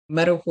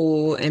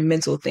medical and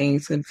mental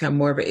things can become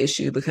more of an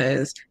issue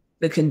because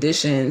the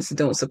conditions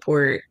don't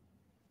support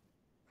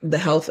the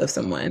health of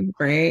someone,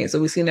 right? So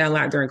we've seen that a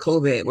lot during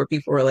COVID where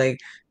people were like,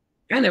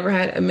 I never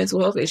had a mental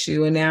health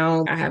issue and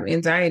now I have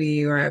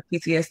anxiety or I have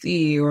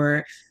PTSD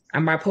or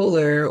I'm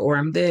bipolar or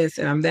I'm this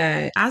and I'm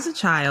that. As a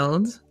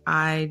child,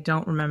 I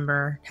don't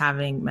remember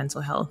having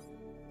mental health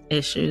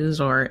issues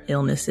or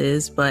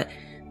illnesses, but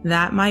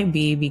that might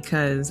be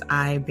because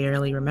I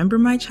barely remember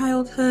my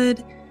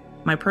childhood.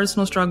 My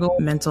personal struggle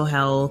with mental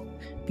health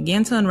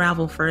began to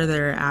unravel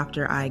further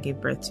after I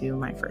gave birth to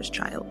my first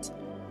child.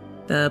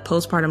 The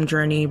postpartum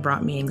journey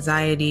brought me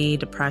anxiety,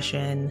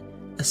 depression,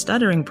 a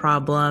stuttering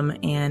problem,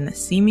 and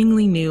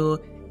seemingly new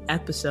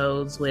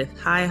episodes with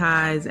high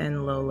highs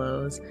and low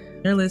lows.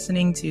 You're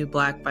listening to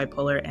Black,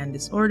 Bipolar, and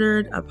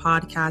Disordered, a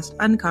podcast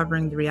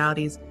uncovering the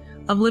realities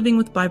of living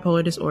with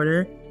bipolar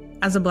disorder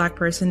as a Black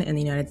person in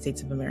the United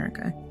States of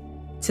America.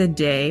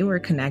 Today, we're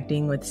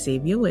connecting with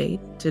Sabia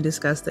Wade to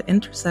discuss the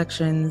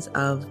intersections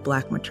of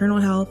Black maternal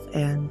health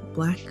and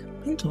Black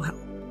mental health.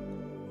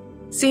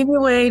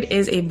 Sabia Wade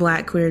is a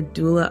Black queer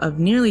doula of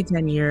nearly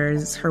 10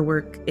 years. Her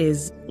work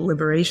is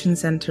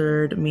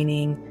liberation-centered,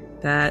 meaning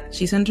that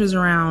she centers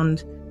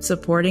around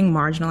supporting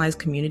marginalized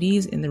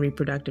communities in the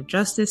reproductive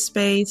justice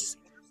space,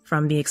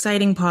 from the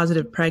exciting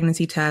positive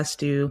pregnancy test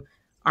to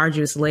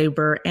arduous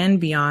labor and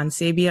beyond.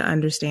 Sabia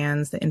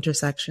understands the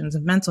intersections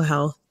of mental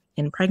health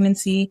in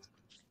pregnancy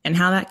and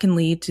how that can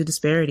lead to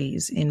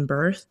disparities in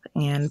birth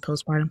and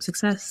postpartum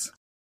success.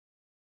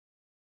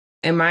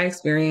 In my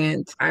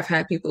experience, I've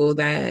had people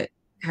that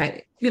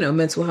had,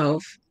 mental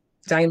health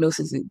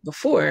diagnoses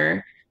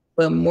before,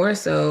 but more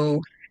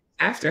so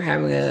after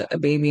having a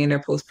baby in their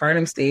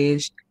postpartum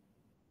stage,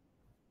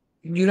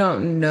 you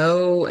don't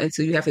know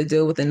until you have to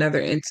deal with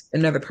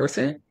another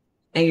person.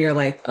 And you're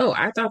like, oh,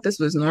 I thought this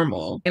was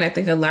normal. And I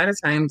think a lot of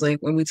times, like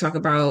when we talk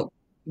about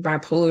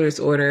bipolar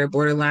disorder,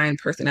 borderline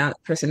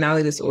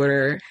personality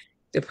disorder,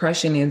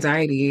 depression,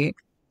 anxiety,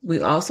 we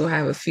also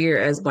have a fear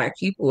as Black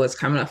people is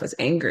coming off as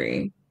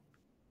angry.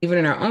 Even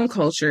in our own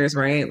cultures,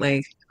 right?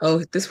 Like,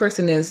 oh, this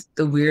person is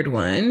the weird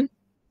one,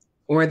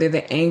 or they're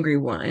the angry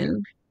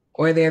one,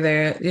 or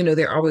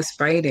they're always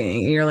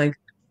fighting. And you're like,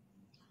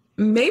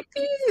 maybe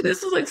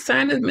this is like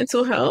sign of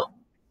mental health.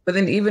 But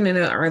then even in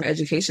our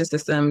education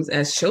systems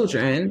as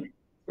children,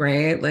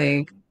 right?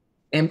 Like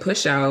in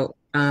Push Out,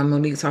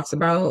 Monique talks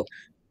about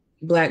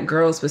Black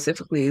girls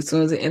specifically, as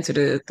soon as they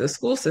enter the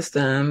school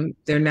system,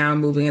 they're now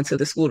moving into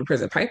the school to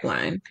prison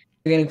pipeline.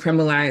 They're getting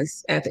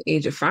criminalized at the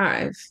age of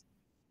 5,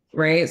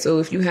 right? So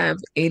if you have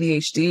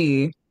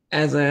ADHD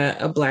as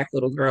a Black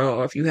little girl,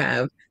 or if you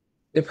have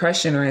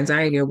depression or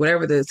anxiety or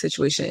whatever the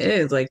situation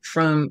is, like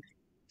from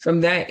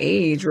that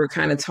age, we're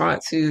kind of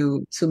taught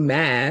to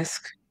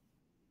mask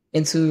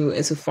and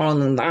to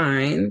fall in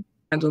line.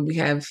 And when we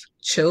have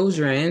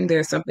children,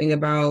 there's something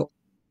about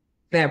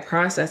that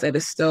process that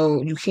is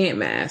so, you can't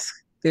mask.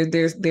 There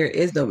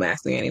is no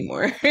masking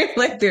anymore.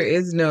 Like there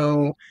is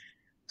no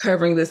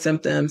covering the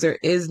symptoms. There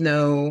is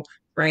no,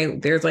 right?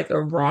 There's like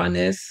a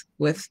rawness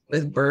with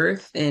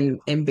birth and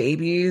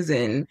babies.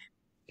 And,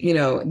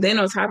 then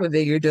on top of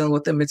it, you're dealing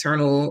with the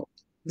maternal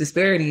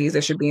disparities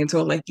that you're being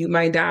told, like, you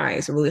might die.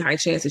 It's a really high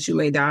chance that you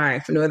may die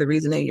for no other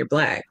reason than you're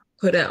Black.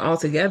 Put it all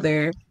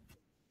together,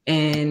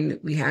 and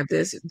we have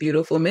this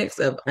beautiful mix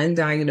of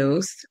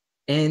undiagnosed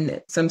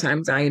and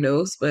sometimes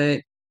diagnosed,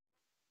 but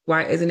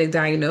why isn't it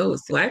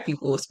diagnosed? Black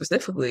people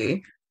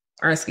specifically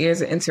are scared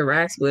to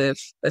interact with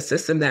a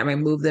system that might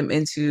move them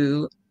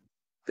into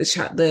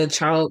the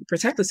child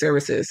protective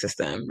services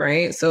system,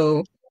 right?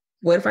 So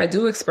what if I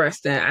do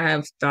express that I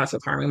have thoughts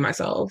of harming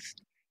myself?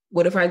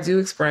 What if I do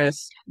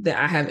express that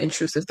I have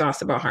intrusive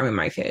thoughts about harming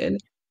my kid?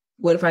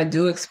 What if I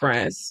do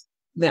express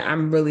that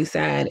I'm really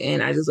sad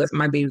and I just let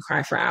my baby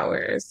cry for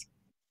hours,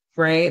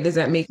 right? Does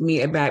that make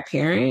me a bad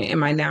parent?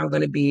 Am I now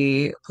going to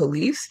be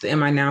policed?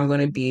 Am I now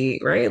going to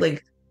be, right?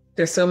 Like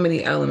there's so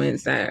many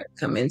elements that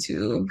come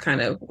into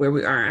kind of where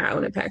we are and how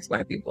it impacts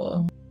Black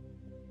people.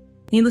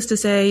 Needless to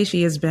say,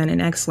 she has been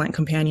an excellent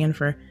companion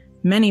for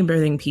many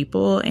birthing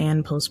people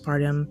and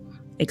postpartum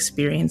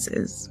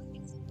experiences.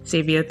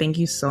 Sabia, thank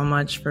you so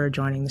much for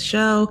joining the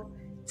show.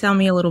 Tell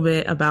me a little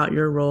bit about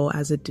your role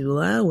as a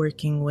doula,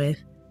 working with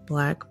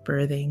Black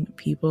birthing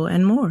people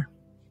and more.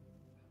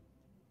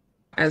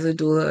 As a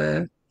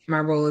doula, my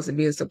role is to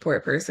be a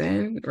support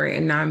person, right?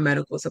 A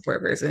non-medical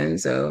support person.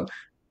 So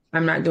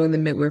I'm not doing the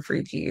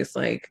midwifery piece,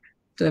 like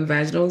doing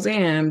vaginal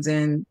exams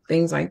and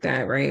things like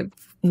that, right?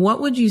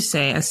 What would you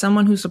say, as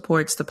someone who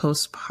supports the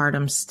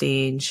postpartum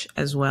stage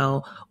as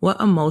well,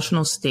 what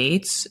emotional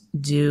states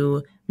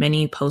do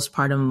many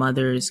postpartum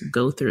mothers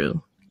go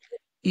through?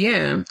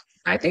 Yeah,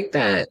 I think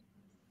that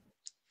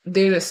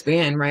there's a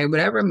span, right?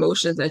 Whatever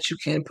emotions that you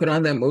can put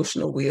on the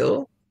emotional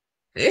wheel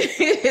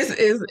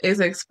is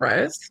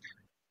expressed.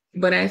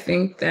 But I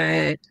think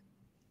that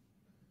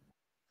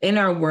in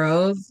our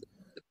world,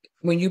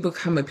 when you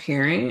become a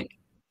parent,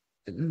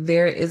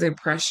 there is a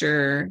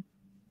pressure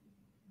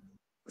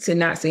to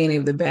not say any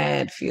of the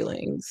bad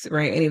feelings,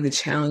 right? Any of the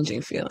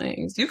challenging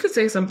feelings. You could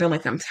say something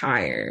like, I'm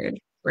tired,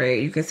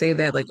 right? You can say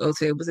that like, oh,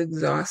 today it was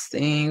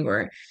exhausting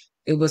or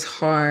it was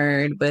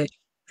hard, but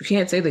you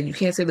can't say that. You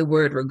can't say the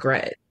word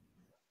regret.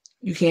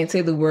 You can't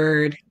say the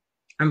word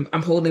I'm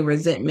holding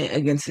resentment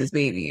against this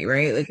baby,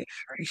 right? Like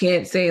you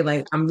can't say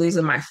like I'm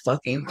losing my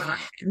fucking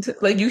mind.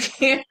 Like you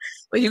can't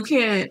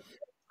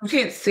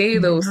say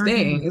those Right.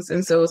 things.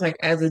 And so it's like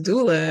as a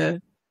doula,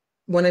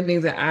 one of the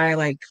things that I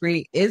like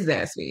create is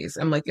that space.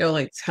 I'm like, yo,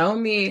 like tell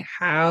me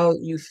how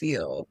you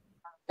feel.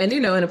 And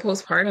in a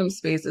postpartum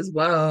space as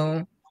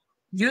well,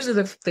 usually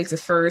the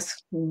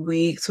first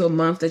week to a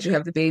month that you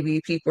have the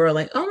baby, people are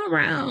like, oh, I'm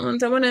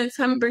around. I want to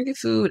come and bring you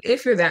food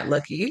if you're that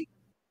lucky.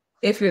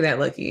 If you're that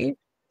lucky.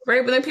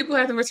 Right. But then people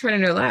have to return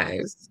in their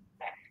lives.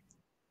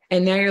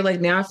 And now you're like,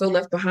 now I feel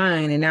left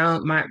behind. And now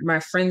my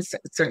friend's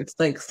certain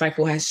like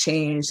cycle has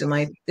changed. And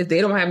like if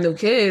they don't have no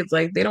kids,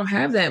 like they don't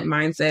have that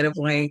mindset of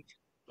like,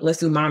 let's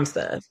do mom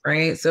stuff.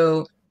 Right.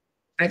 So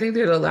I think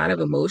there's a lot of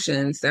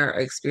emotions that are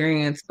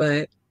experienced,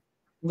 but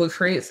what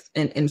creates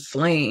and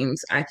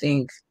inflames, I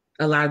think,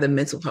 a lot of the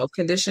mental health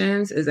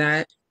conditions is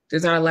that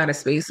there's not a lot of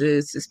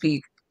spaces to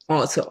speak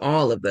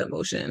all of the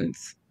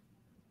emotions.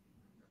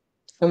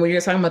 And when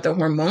you're talking about the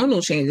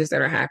hormonal changes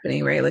that are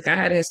happening, right? Like I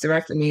had a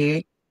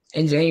hysterectomy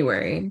in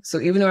January. So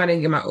even though I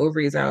didn't get my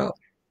ovaries out,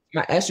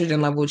 my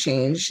estrogen level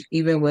changed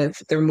even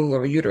with the removal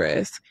of a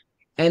uterus.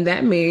 And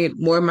that made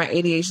more of my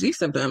ADHD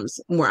symptoms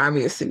more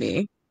obvious to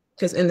me.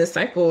 Because in the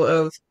cycle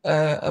of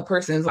a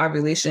person's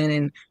ovulation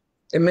and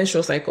their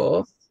menstrual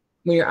cycle,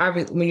 when your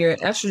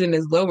estrogen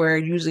is lower,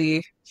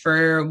 usually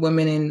for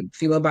women and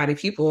female body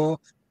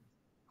people,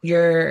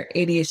 your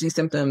ADHD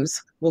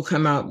symptoms will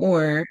come out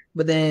more.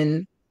 But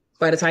then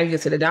by the time you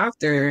get to the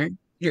doctor,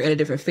 you're in a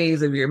different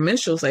phase of your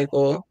menstrual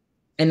cycle.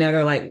 And now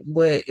they're like,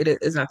 what?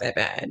 It's not that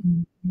bad.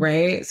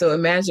 Right. So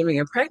imagine being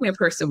a pregnant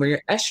person where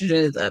your estrogen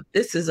is up,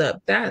 this is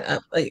up, that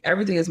up, like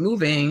everything is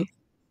moving,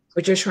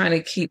 but you're trying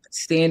to keep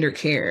standard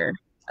care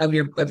of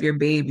your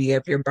baby,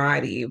 of your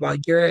body, while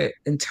you're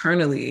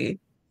internally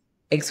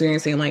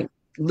experiencing like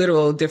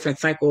literal different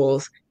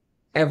cycles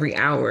every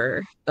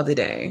hour of the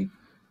day.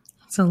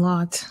 It's a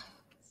lot.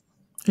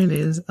 It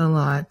is a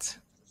lot.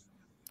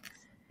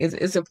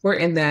 It's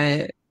important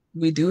that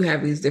we do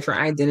have these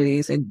different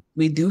identities and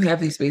we do have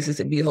these spaces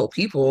to be whole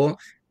people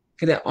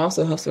because that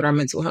also helps with our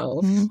mental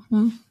health.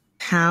 Mm-hmm.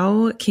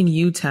 How can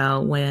you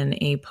tell when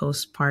a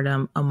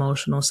postpartum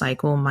emotional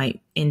cycle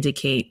might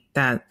indicate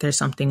that there's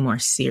something more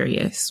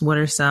serious? What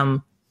are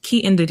some key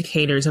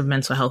indicators of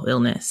mental health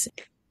illness?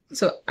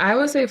 So I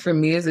would say for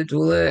me as a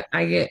doula,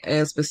 I get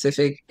a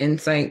specific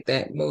insight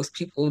that most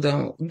people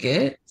don't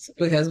get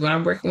because when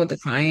I'm working with the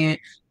client,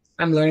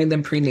 I'm learning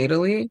them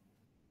prenatally,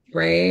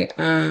 right?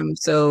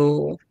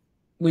 So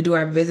we do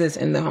our visits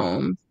in the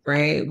home,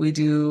 right? We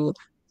do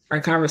our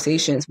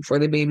conversations before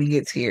the baby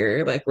gets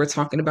here. Like we're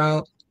talking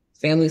about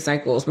family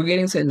cycles. We're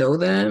getting to know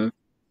them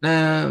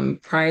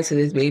prior to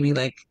this baby,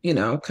 like,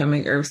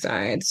 coming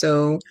earthside.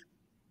 So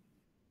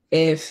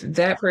if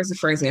that person,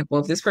 for example,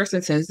 if this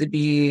person tends to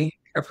be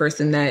a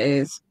person that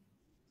is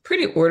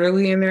pretty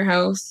orderly in their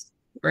house,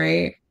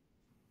 right?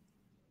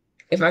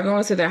 If I go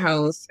into their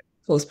house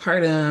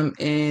postpartum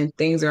and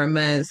things are a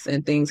mess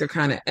and things are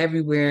kind of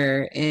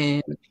everywhere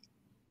and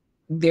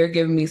they're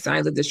giving me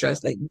signs of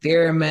distress, like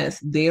they're a mess,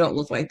 they don't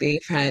look like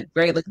they've had,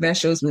 right? Like that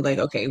shows me like,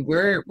 okay,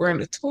 we're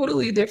in a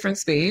totally different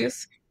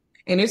space.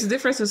 And there's a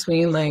difference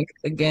between like,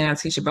 again, I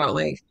teach about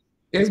like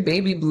there's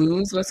baby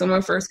blues when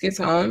someone first gets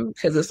home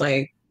because it's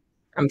like,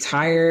 I'm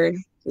tired.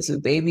 This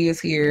baby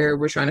is here.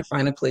 We're trying to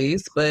find a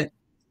place. But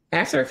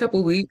after a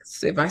couple of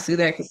weeks, if I see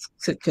that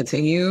to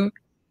continue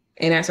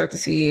and I start to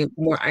see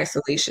more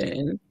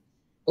isolation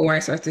or I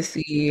start to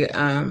see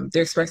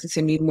they're expecting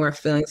to meet more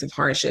feelings of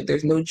hardship,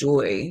 there's no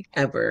joy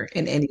ever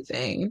in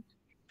anything.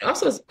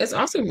 Also, it's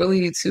also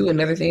really too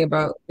another thing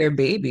about their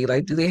baby.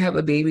 Like, do they have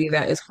a baby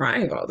that is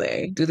crying all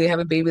day? Do they have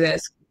a baby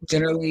that's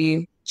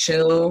generally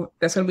chill?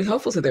 That's going to be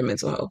helpful to their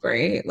mental health,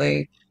 right?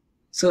 Like,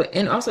 so,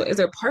 and also, is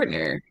their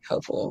partner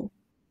helpful?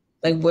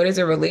 Like, what is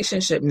their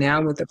relationship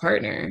now with the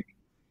partner?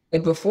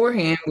 Like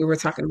beforehand, we were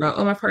talking about,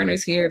 oh, my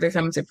partner's here, they're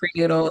coming to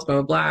prenatals, blah,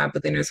 blah, blah.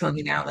 But then they're telling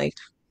me now, like,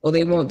 oh,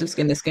 they won't do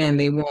skin to skin,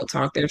 they won't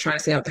talk, they're trying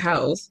to stay out the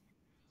house.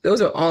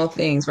 Those are all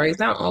things, right? It's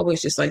not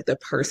always just like the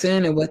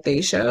person and what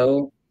they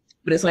show,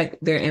 but it's like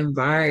their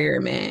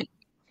environment,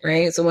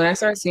 right? So when I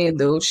start seeing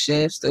those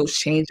shifts, those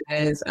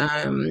changes,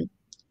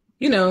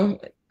 you know,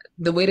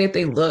 the way that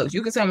they look,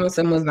 you can tell when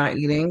someone's not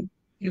eating,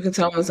 you can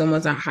tell when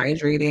someone's not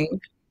hydrating,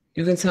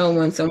 you can tell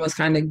when someone's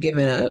kind of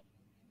giving up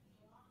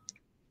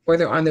or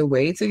they're on their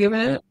way to giving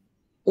up.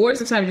 Or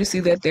sometimes you see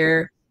that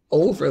they're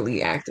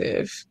overly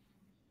active,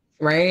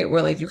 right?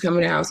 Where like you come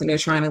in the house and they're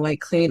trying to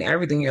like clean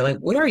everything. You're like,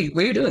 what are you?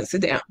 What are you doing?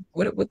 Sit down.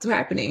 What's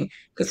happening?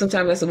 Because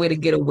sometimes that's a way to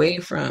get away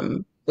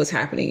from what's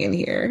happening in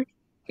here.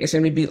 It's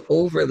going to be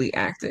overly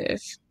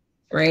active,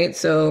 right?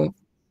 So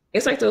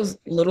it's like those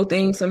little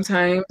things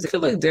sometimes. It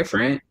could look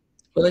different.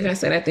 But like I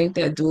said, I think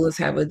that doulas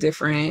have a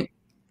different,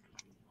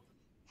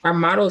 our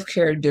model of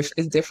care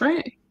is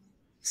different.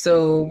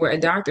 So where a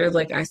doctor,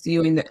 like I see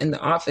you in the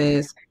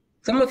office,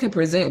 someone can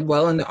present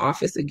well in the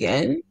office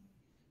again,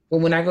 But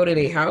when I go to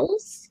their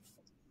house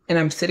and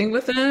I'm sitting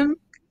with them,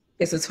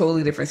 it's a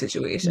totally different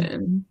situation.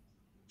 Mm-hmm.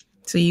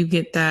 So you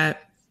get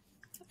that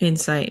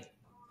insight.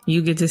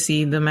 You get to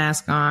see the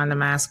mask on, the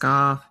mask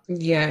off.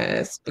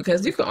 Yes,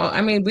 because you can all,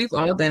 I mean, we've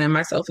all done, and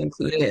myself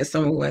included, as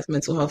someone who has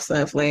mental health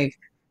stuff, like,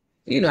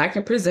 I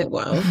can present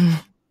well.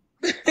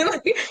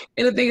 Like,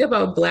 and the thing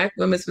about Black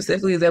women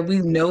specifically is that we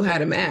know how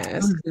to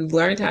mask. We've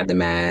learned how to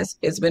mask.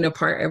 It's been a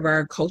part of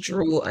our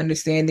cultural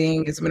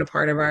understanding. It's been a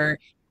part of our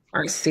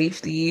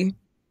safety,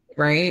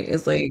 right?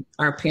 It's like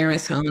our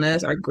parents telling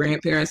us, our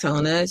grandparents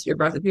telling us, you're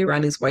about to be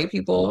around these white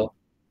people,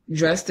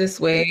 dress this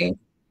way,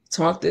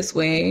 talk this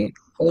way,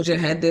 hold your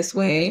head this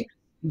way.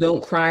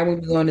 Don't cry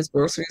when we go in this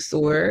grocery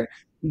store.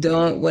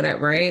 Don't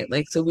whatever, right?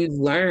 Like, so we've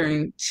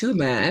learned to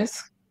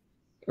mask,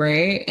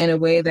 right? In a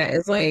way that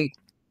is like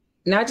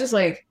not just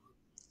like,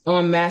 oh,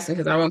 I'm masking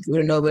because I want people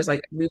to know, but it's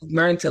like we've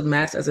learned to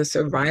mask as a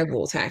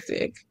survival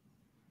tactic.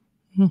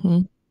 Mm-hmm.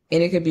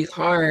 And it can be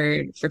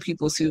hard for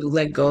people to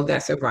let go of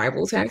that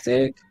survival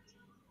tactic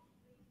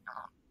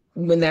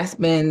when that's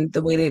been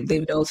the way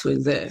they've known to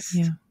exist.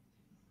 Yeah.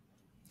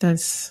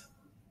 That's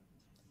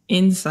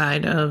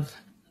inside of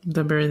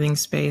the birthing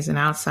space and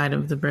outside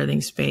of the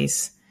birthing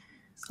space.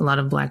 A lot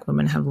of Black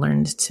women have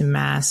learned to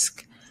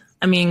mask.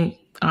 I mean,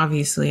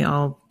 obviously,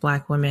 all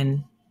Black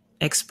women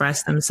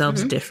express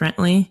themselves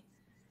differently.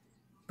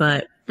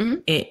 But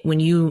when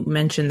you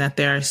mention that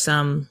there are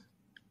some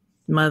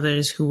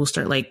mothers who will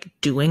start like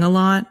doing a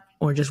lot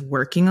or just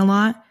working a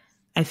lot,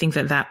 I think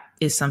that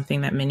is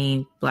something that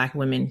many Black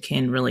women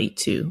can relate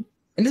to.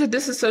 And it's a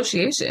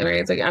disassociation, right?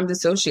 It's like I'm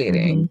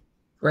dissociating,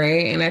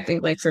 right? And I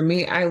think like for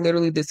me, I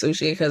literally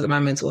dissociate because of my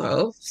mental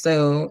health.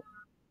 So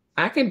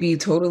I can be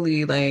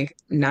totally like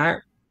not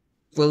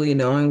really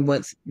knowing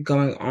what's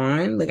going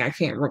on. Like I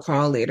can't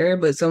recall later,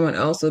 but someone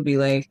else will be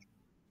like,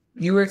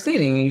 you were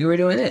cleaning and you were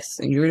doing this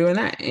and you were doing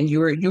that. And you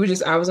were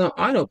just, I was on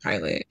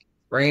autopilot,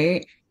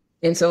 right?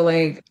 And so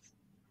like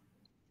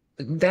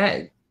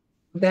that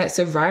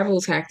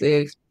survival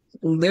tactic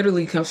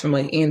literally comes from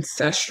like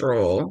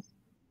ancestral,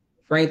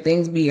 right?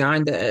 Things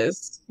beyond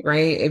us,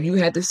 right? If you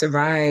had to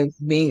survive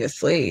being a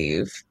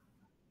slave,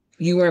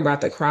 you weren't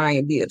about to cry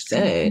and be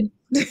upset.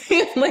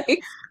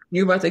 Like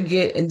you're about to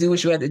get and do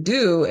what you had to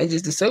do and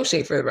just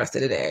dissociate for the rest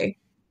of the day.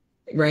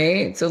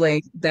 Right. So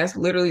like that's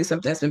literally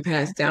something that's been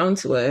passed down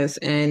to us.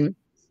 And,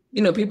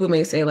 people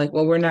may say like,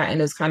 well, we're not in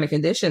those kind of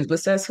conditions, but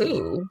says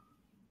who?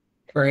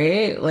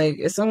 Right. Like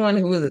it's someone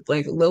who is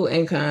like low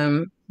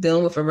income,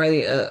 dealing with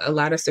already a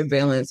lot of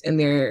surveillance in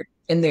their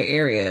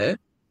area,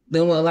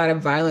 dealing with a lot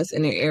of violence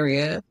in their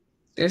area.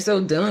 They're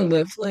still dealing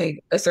with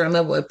like a certain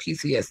level of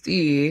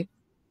PTSD,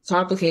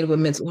 complicated with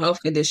mental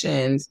health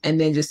conditions, and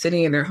then just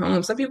sitting in their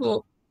home. Some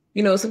people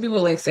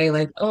like say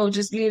like, oh,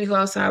 just you need to go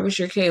outside with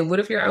your kid. What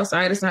if you're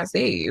outside? It's not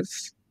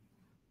safe.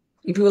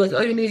 People are like,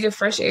 oh, you need to get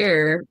fresh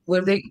air.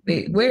 What if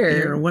they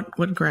where?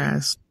 What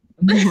grass?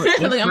 Like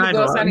I'm gonna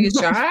go outside and get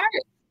shot.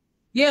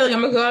 Yeah, like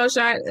I'm gonna go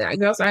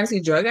outside and see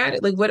drug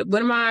addict. Like what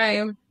am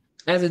I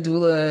as a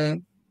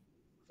doula?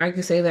 I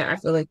can say that I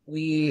feel like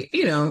we,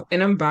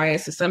 and I'm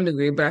biased to some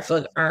degree, but I feel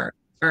like our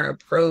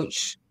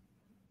approach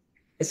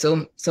is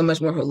so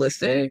much more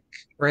holistic,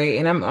 right?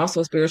 And I'm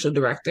also a spiritual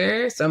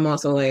director, so I'm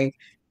also like,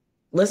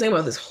 let's think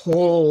about this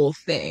whole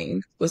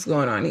thing. What's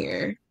going on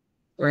here?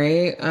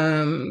 Right?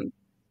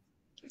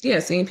 Yeah,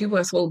 seeing people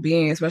as whole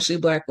beings, especially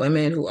Black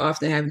women who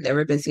often have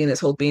never been seen as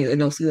whole beings and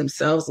don't see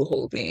themselves as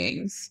whole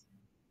beings,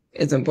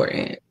 is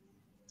important.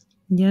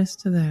 Yes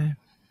to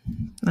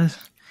that.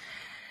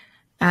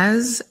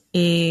 As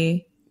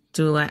a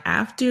doula,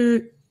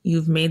 after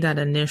you've made that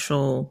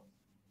initial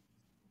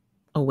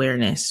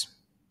awareness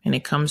and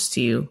it comes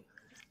to you,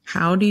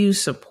 how do you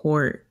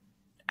support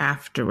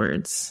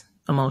afterwards?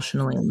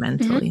 Emotionally and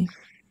mentally.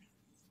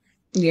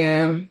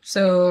 Yeah.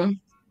 So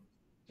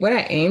what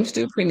I aim to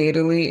do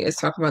prenatally is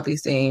talk about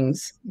these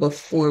things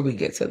before we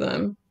get to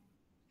them.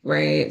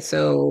 Right.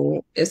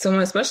 So if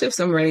someone, especially if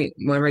someone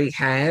already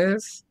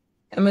has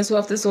a mental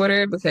health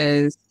disorder,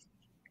 because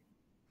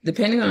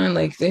depending on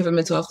like if they have a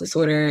mental health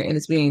disorder and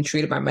it's being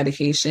treated by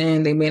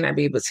medication, they may not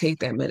be able to take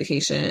that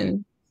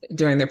medication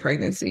during their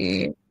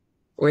pregnancy,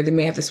 or they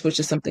may have to switch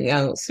to something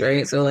else.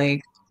 Right. So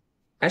like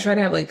I try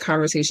to have like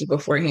conversations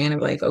beforehand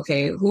of like,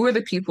 okay, who are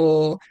the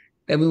people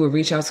that we would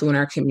reach out to in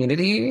our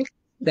community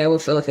that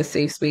would feel like a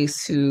safe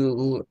space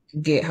to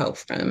get help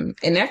from?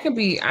 And that could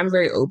be, I'm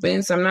very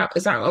open. So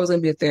it's not always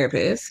going to be a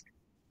therapist.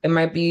 It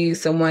might be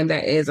someone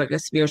that is like a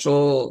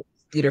spiritual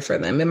leader for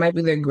them. It might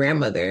be their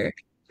grandmother.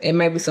 It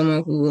might be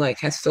someone who like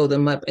has filled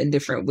them up in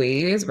different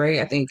ways, right?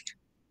 I think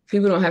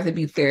people don't have to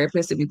be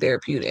therapists to be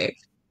therapeutic.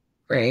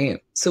 Right.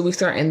 So we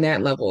start in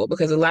that level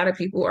because a lot of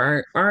people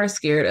are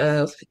scared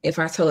of, if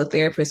I tell a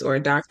therapist or a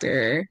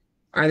doctor,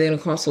 are they going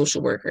to call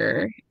social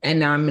worker? And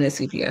now I'm in a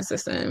CPS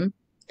system.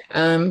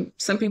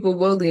 Some people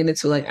will lean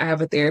into like, I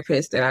have a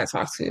therapist that I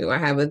talk to. I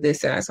have a this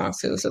that I talk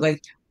to. So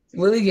like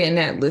really getting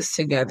that list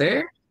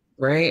together,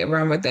 right,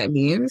 around what that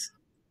means.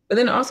 But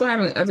then also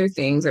having other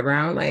things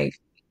around like,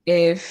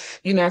 if,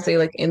 I say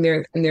like in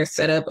their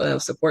setup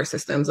of support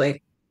systems,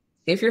 like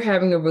if you're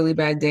having a really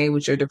bad day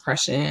with your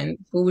depression,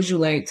 who would you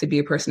like to be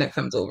a person that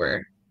comes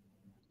over?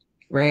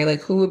 Right?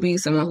 Like who would be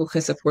someone who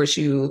can support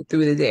you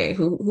through the day?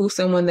 Who's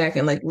someone that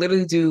can like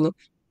literally do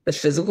the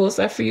physical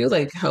stuff for you,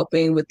 like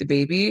helping with the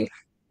baby,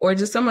 or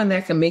just someone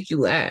that can make you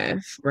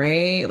laugh,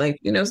 right? Like,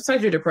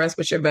 sometimes you're depressed,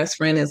 but your best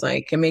friend is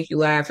like can make you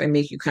laugh and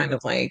make you kind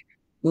of like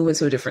move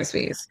into a different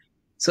space.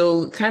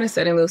 So kind of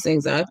setting those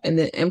things up and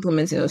then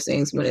implementing those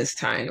things when it's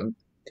time.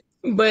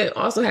 But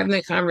also having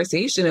that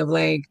conversation of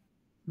like,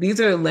 these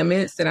are the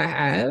limits that I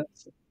have.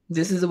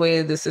 This is the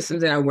way the system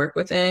that I work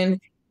within.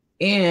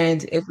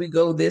 And if we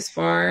go this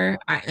far,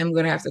 I am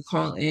going to have to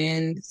call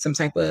in some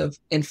type of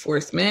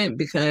enforcement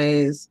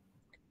because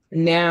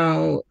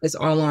now it's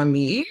all on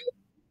me.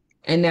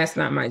 And that's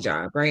not my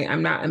job, right?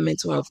 I'm not a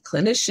mental health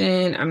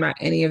clinician. I'm not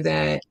any of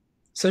that.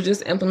 So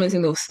just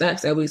implementing those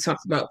steps that we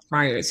talked about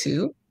prior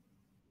to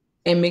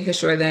and making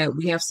sure that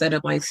we have set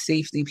up like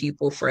safety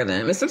people for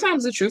them. And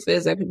sometimes the truth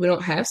is that people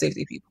don't have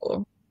safety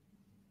people,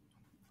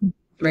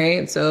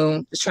 right?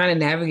 So just trying to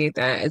navigate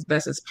that as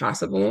best as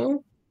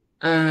possible.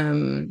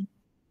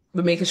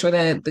 But making sure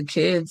that the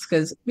kids,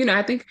 because,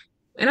 I think,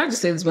 and I'll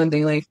just say this one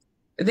thing, like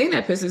the thing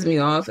that pisses me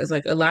off is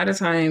like a lot of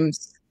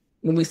times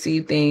when we see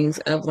things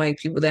of like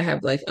people that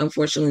have like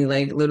unfortunately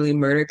like literally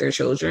murdered their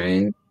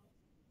children,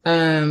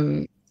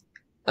 um,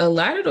 a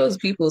lot of those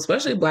people,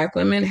 especially Black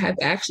women, have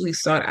actually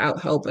sought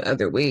out help in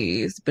other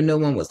ways, but no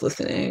one was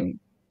listening.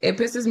 It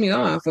pisses me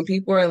off when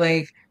people are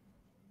like,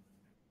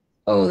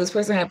 oh, this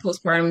person had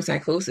postpartum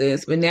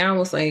psychosis, but now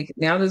it's like,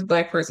 now this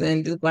Black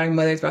person, this Black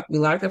mother is about to be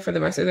locked up for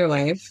the rest of their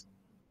life,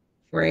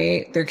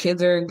 right? Their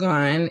kids are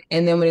gone.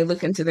 And then when they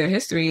look into their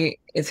history,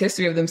 it's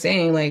history of them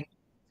saying, like,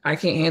 I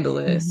can't handle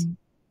this. Mm-hmm.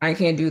 I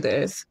can't do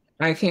this.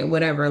 I can't,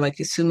 whatever. Like,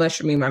 it's too much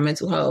for me, my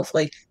mental health.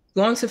 Like,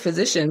 going to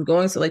physicians,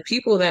 going to like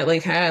people that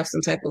like have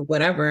some type of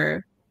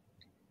whatever.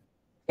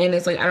 And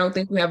it's like, I don't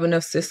think we have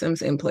enough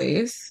systems in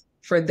place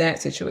for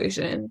that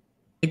situation.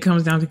 It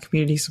comes down to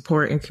community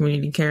support and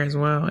community care as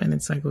well. And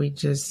it's like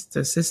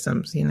the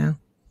systems,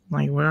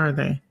 like where are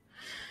they?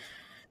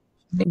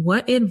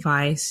 What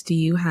advice do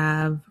you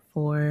have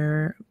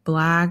for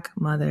Black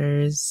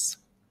mothers,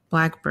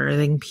 Black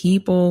birthing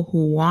people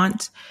who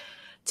want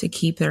to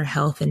keep their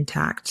health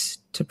intact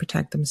to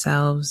protect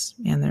themselves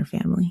and their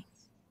family?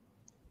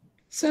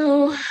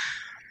 So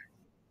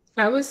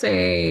I would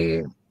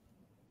say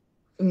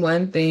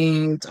one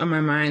thing on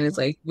my mind is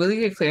like really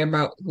get clear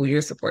about who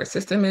your support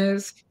system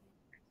is.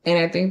 And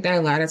I think that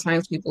a lot of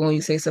times people, when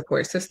you say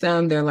support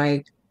system, they're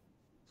like,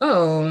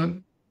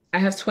 oh, I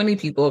have 20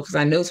 people because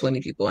I know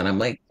 20 people. And I'm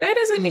like, that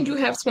doesn't mean you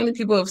have 20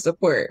 people of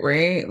support,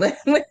 right? Like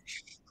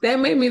that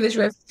might mean that you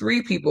have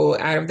 3 people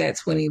out of that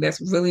 20 that's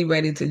really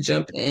ready to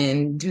jump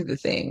in, do the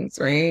things,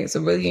 right?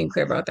 So really getting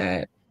clear about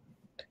that.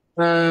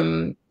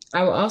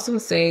 I would also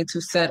say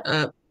to set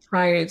up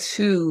prior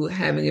to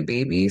having a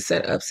baby,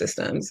 set up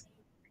systems.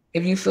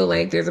 If you feel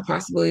like there's a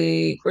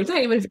possibility, or it's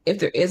not even if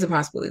there is a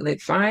possibility,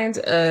 like find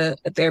a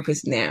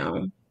therapist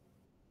now,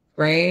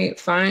 right?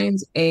 Find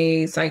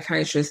a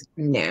psychiatrist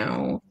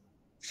now.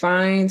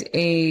 Find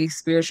a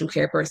spiritual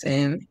care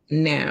person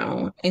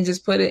now and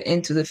just put it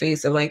into the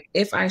face of like,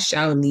 if I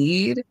shall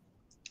need,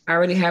 I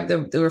already have the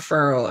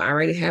referral. I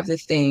already have the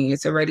thing.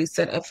 It's already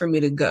set up for me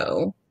to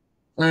go.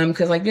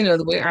 Because like,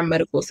 the way our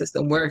medical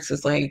system works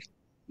is like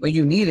when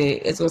you need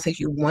it, it's gonna take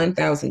you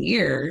 1,000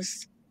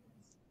 years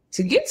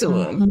to get to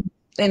them. Mm-hmm.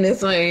 And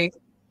it's like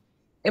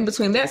in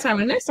between that time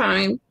and next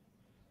time,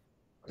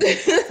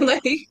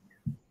 like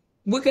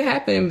what could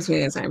happen in between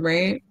that time,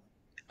 right?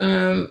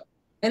 And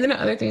then the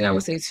other thing I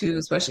would say too,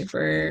 especially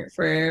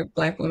for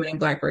Black women and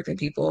Black working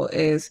people,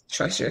 is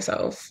trust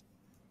yourself.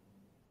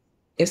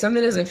 If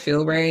something doesn't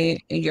feel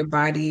right in your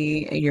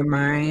body and your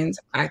mind,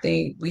 I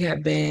think we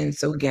have been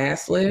so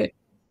gaslit.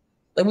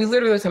 Like we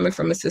literally are coming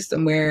from a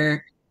system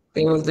where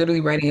they were literally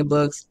writing in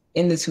books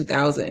in the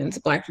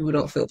 2000s, Black people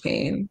don't feel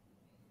pain,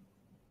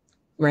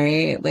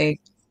 right?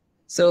 Like,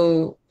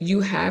 so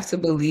you have to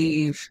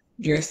believe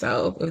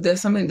yourself. If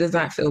there's something that does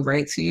not feel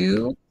right to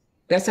you,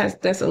 that's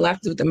a lot to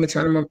do with the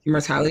maternal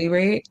mortality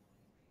rate.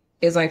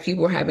 Is like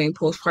people are having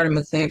postpartum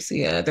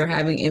eclampsia, they're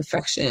having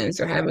infections,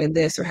 they're having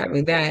this, or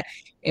having that.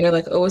 And they're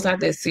like, oh, it's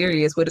not that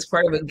serious, but it's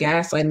part of a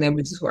gaslighting that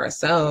we do to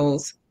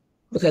ourselves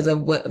because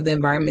of what the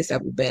environments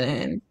that we've been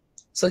in.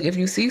 So if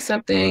you see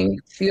something,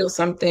 feel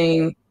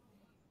something,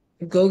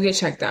 go get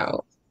checked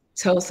out.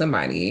 Tell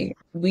somebody.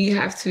 We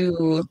have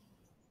to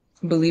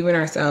believe in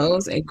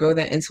ourselves and grow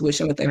that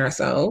intuition within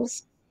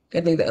ourselves.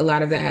 I think that a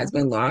lot of that has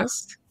been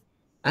lost.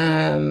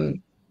 I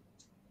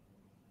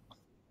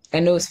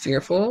know it's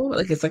fearful,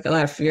 like it's like a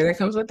lot of fear that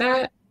comes with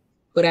that,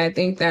 but I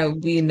think that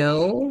we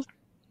know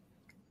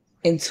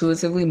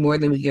intuitively more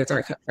than we give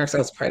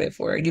ourselves credit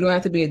for. You don't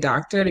have to be a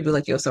doctor to be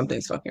like, yo,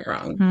 something's fucking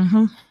wrong.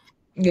 Mm-hmm.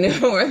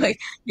 Or like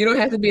you don't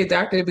have to be a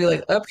doctor to be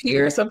like, up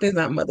here, something's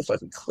not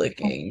motherfucking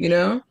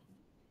clicking.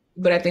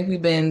 But I think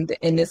we've been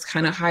in this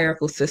kind of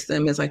hierarchical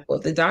system. Is like, well,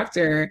 if the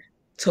doctor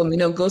told me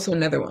no, go to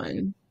another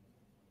one.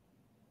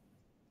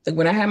 Like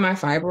when I had my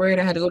fibroid,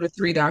 I had to go to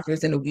 3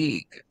 doctors in a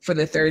week for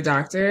the third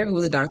doctor, who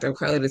was a doctor of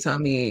color, to tell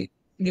me,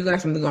 you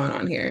got something going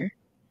on here.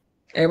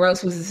 Everybody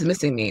else was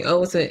dismissing me.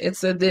 Oh, it's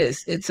a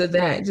this, it's a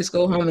that. Just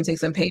go home and take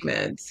some pain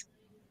meds.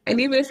 And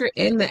even if you're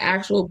in the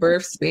actual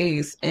birth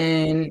space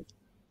and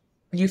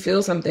you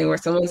feel something where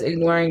someone's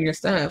ignoring your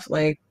stuff,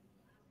 like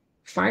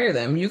fire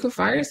them. You can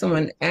fire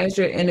someone as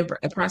you're in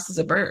a process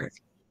of birth.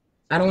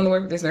 I don't want to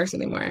work with this nurse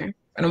anymore.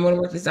 I don't want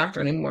to work with this doctor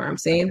anymore. I'm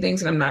saying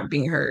things and I'm not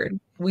being heard.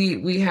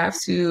 We have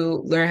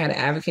to learn how to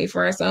advocate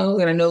for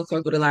ourselves. And I know it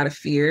comes with a lot of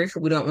fear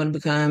because we don't want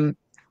to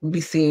be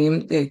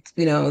seen,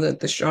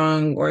 the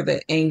strong or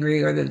the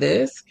angry or the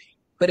this,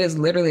 but it's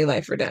literally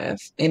life or death.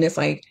 And it's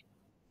like,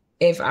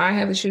 if I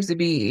have to choose to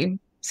be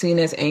seen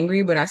as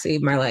angry, but I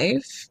saved my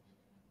life,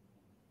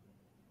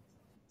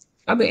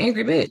 I'll be an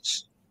angry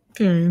bitch.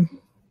 Period.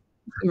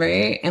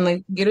 Right? And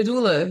like get a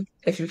doula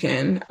if you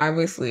can,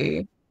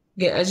 obviously.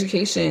 Get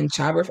education,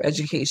 childbirth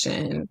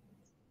education,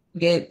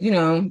 get,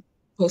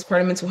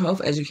 postpartum mental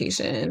health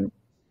education.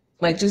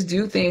 Like just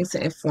do things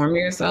to inform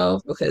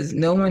yourself because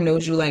no one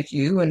knows you like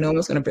you and no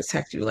one's going to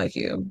protect you like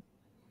you.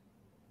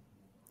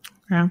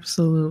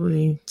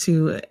 Absolutely.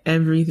 To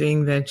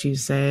everything that you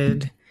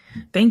said.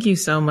 Thank you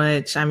so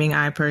much. I mean,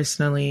 I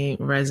personally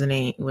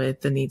resonate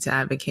with the need to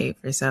advocate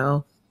for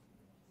self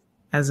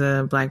as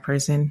a Black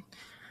person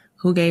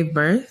who gave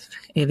birth.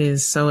 It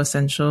is so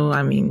essential.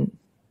 I mean,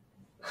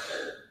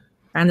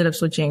 I ended up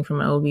switching from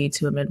an OB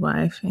to a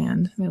midwife,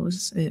 and it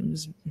was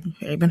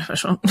very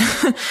beneficial.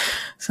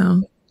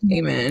 So,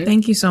 Amen.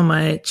 Thank you so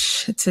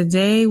much.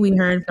 Today we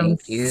heard from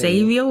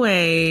Sabia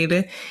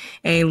Wade,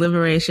 a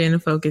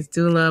liberation-focused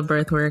doula,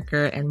 birth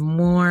worker, and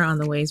more on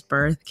the ways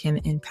birth can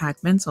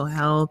impact mental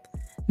health.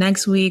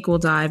 Next week, we'll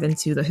dive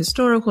into the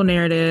historical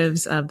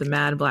narratives of the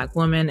Mad Black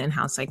Woman and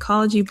how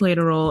psychology played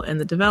a role in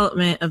the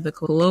development of the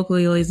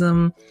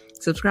colloquialism.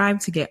 Subscribe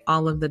to get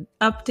all of the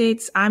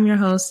updates. I'm your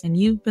host, and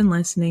you've been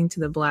listening to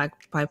the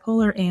Black,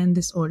 Bipolar, and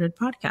Disordered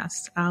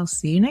podcast. I'll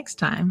see you next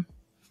time.